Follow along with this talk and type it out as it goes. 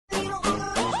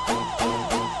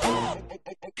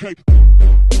capable.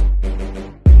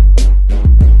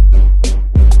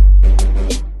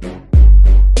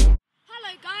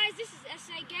 Hello guys, this is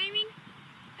SA Gaming,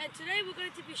 and today we're going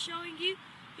to be showing you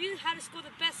how to score the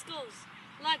best goals,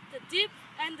 like the dip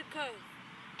and the curve.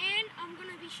 And I'm going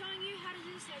to be showing you how to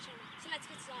do the sledgehammer. So let's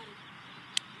get started.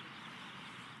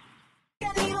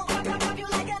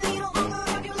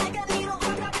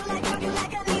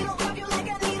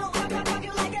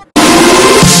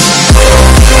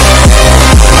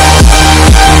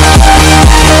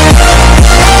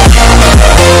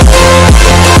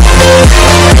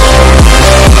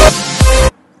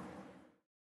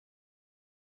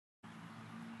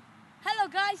 Hello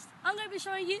guys, I'm going to be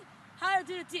showing you how to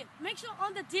do the dip. Make sure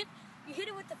on the dip you hit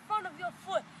it with the front of your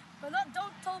foot, but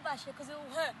don't toe bash it because it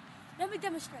will hurt. Let me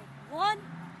demonstrate. 1,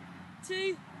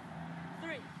 2,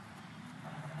 3.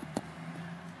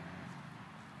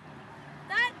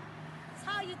 That is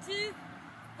how you do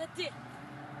the dip.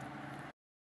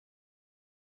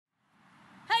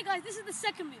 Hey guys, this is the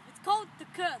second move. It's called the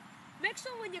curve. Make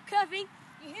sure when you're curving,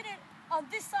 you hit it on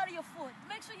this side of your foot.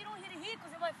 Make sure you don't hit it here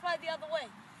because it might fly the other way.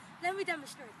 Let me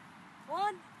demonstrate.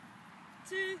 1,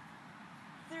 2,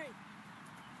 3.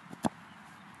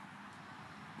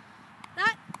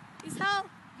 That is how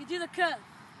you do the curve.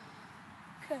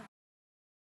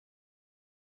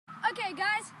 Okay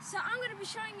guys, so I'm going to be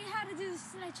showing you how to do the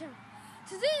sledgehammer.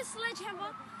 To do the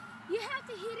sledgehammer, you have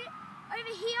to hit it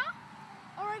over here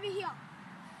or over here.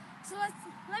 So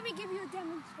let me give you a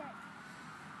demonstration.